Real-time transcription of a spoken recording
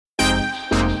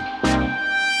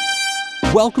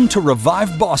Welcome to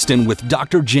Revive Boston with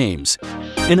Dr. Jaymz,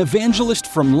 an evangelist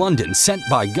from London sent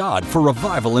by God for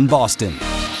revival in Boston.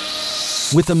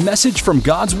 With a message from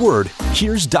God's Word,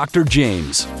 here's Dr.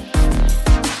 Jaymz.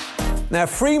 Now,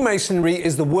 Freemasonry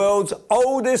is the world's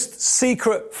oldest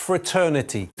secret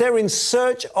fraternity. They're in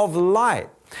search of light,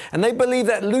 and they believe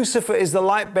that Lucifer is the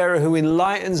light bearer who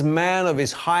enlightens man of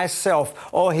his higher self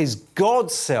or his God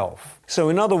self. So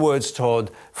in other words,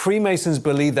 Todd, Freemasons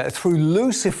believe that through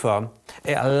Lucifer,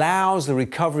 it allows the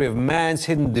recovery of man's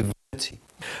hidden divinity.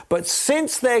 But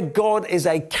since their God is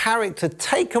a character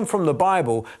taken from the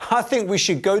Bible, I think we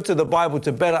should go to the Bible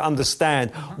to better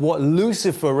understand what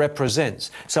Lucifer represents.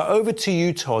 So over to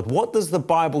you, Todd. What does the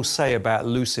Bible say about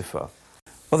Lucifer?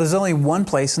 Well, there's only one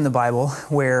place in the Bible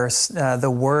where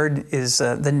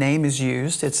the name is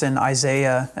used. It's in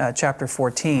Isaiah chapter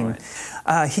 14.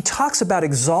 Right. He talks about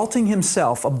exalting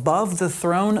himself above the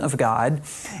throne of God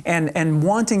and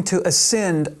wanting to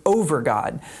ascend over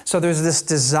God. So there's this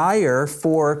desire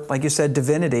for, like you said,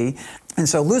 divinity. And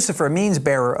so Lucifer means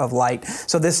bearer of light.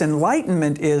 So this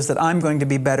enlightenment is that I'm going to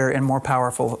be better and more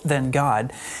powerful than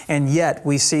God. And yet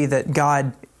we see that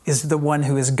God is the one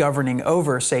who is governing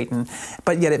over Satan.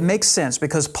 But yet it makes sense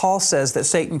because Paul says that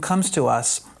Satan comes to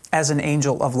us as an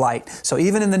angel of light. So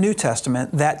even in the New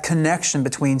Testament, that connection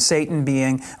between Satan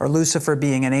being, or Lucifer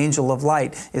being an angel of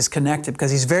light is connected because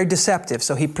he's very deceptive.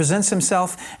 So he presents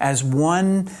himself as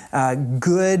one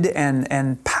good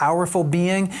and powerful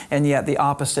being, and yet the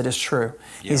opposite is true.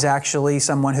 Yeah. He's actually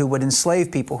someone who would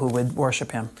enslave people who would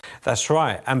worship him. That's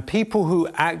right. And people who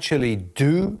actually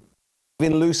do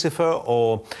in Lucifer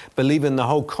or believe in the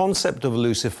whole concept of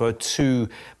Lucifer to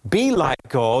be like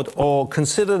God or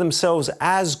consider themselves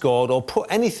as God or put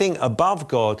anything above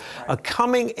God are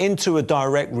coming into a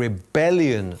direct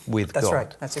rebellion with God. That's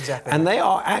right. That's exactly And right. they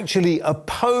are actually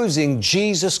opposing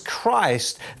Jesus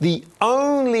Christ, the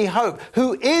only hope,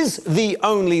 who is the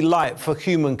only light for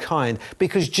humankind,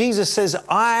 because Jesus says,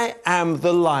 I am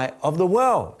the light of the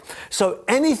world. So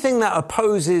anything that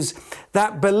opposes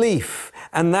that belief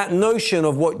and that notion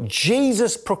of what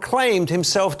Jesus proclaimed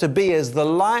himself to be as the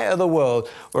light of the world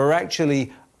were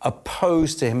actually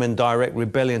opposed to him in direct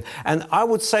rebellion. And I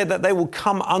would say that they will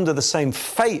come under the same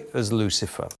fate as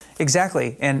Lucifer.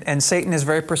 Exactly. And Satan is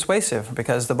very persuasive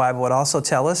because the Bible would also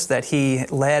tell us that he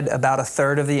led about a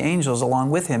third of the angels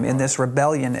along with him in this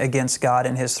rebellion against God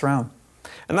and his throne.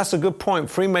 And that's a good point.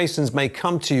 Freemasons may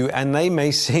come to you and they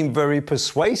may seem very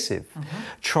persuasive,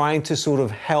 trying to sort of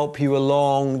help you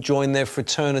along, join their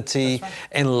fraternity, right,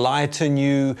 enlighten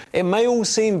you. It may all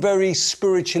seem very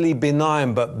spiritually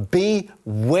benign, but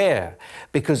beware,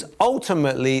 because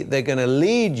ultimately they're going to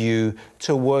lead you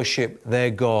to worship their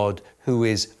God, who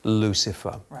is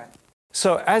Lucifer. Right.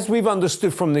 So as we've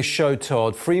understood from this show,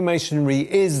 Todd,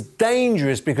 Freemasonry is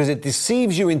dangerous because it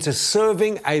deceives you into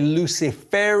serving a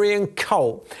Luciferian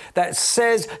cult that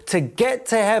says to get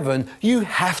to heaven, you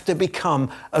have to become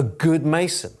a good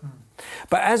Mason.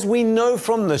 But as we know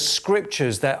from the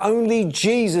scriptures that only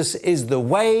Jesus is the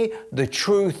way, the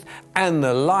truth, and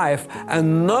the life,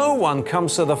 and no one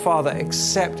comes to the Father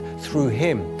except through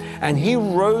him. And he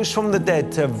rose from the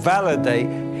dead to validate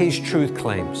his truth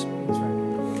claims.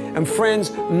 And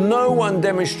friends, no one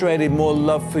demonstrated more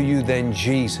love for you than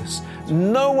Jesus.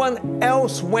 No one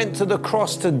else went to the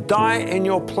cross to die in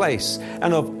your place.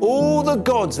 And of all the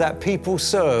gods that people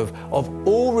serve, of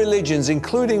all religions,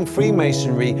 including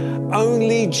Freemasonry,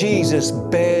 only Jesus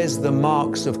bears the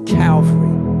marks of Calvary.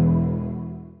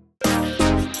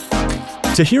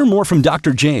 To hear more from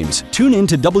Dr. Jaymz, tune in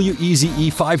to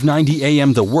WEZE 590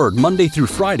 AM The Word Monday through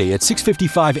Friday at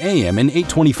 6:55 AM and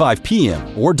 8:25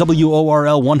 PM or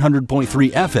WORL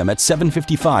 100.3 FM at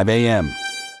 7:55 AM.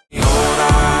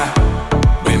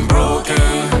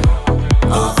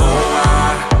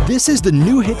 This is the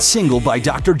new hit single by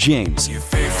Dr. Jaymz. You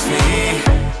fix me,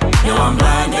 no, I'm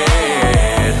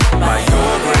blinded by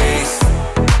your grace.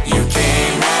 You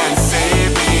came and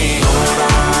saved me.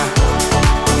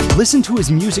 Listen to his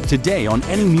music today on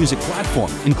any music platform,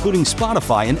 including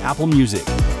Spotify and Apple Music.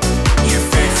 You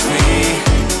fix me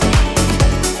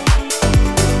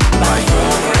by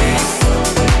your grace.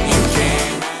 You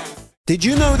came. Did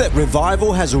you know that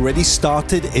revival has already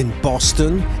started in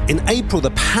Boston? In April,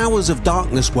 the powers of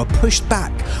darkness were pushed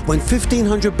back when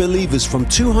 1,500 believers from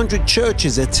 200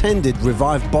 churches attended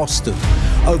Revive Boston.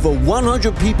 Over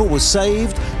 100 people were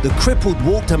saved, the crippled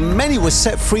walked, and many were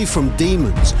set free from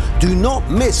demons. Do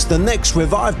not miss the next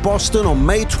Revive Boston on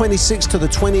May 26th to the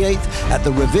 28th at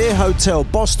the Revere Hotel,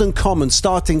 Boston Commons,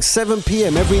 starting 7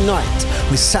 p.m. every night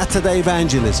with Saturday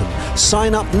evangelism.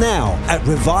 Sign up now at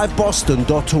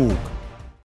reviveboston.org.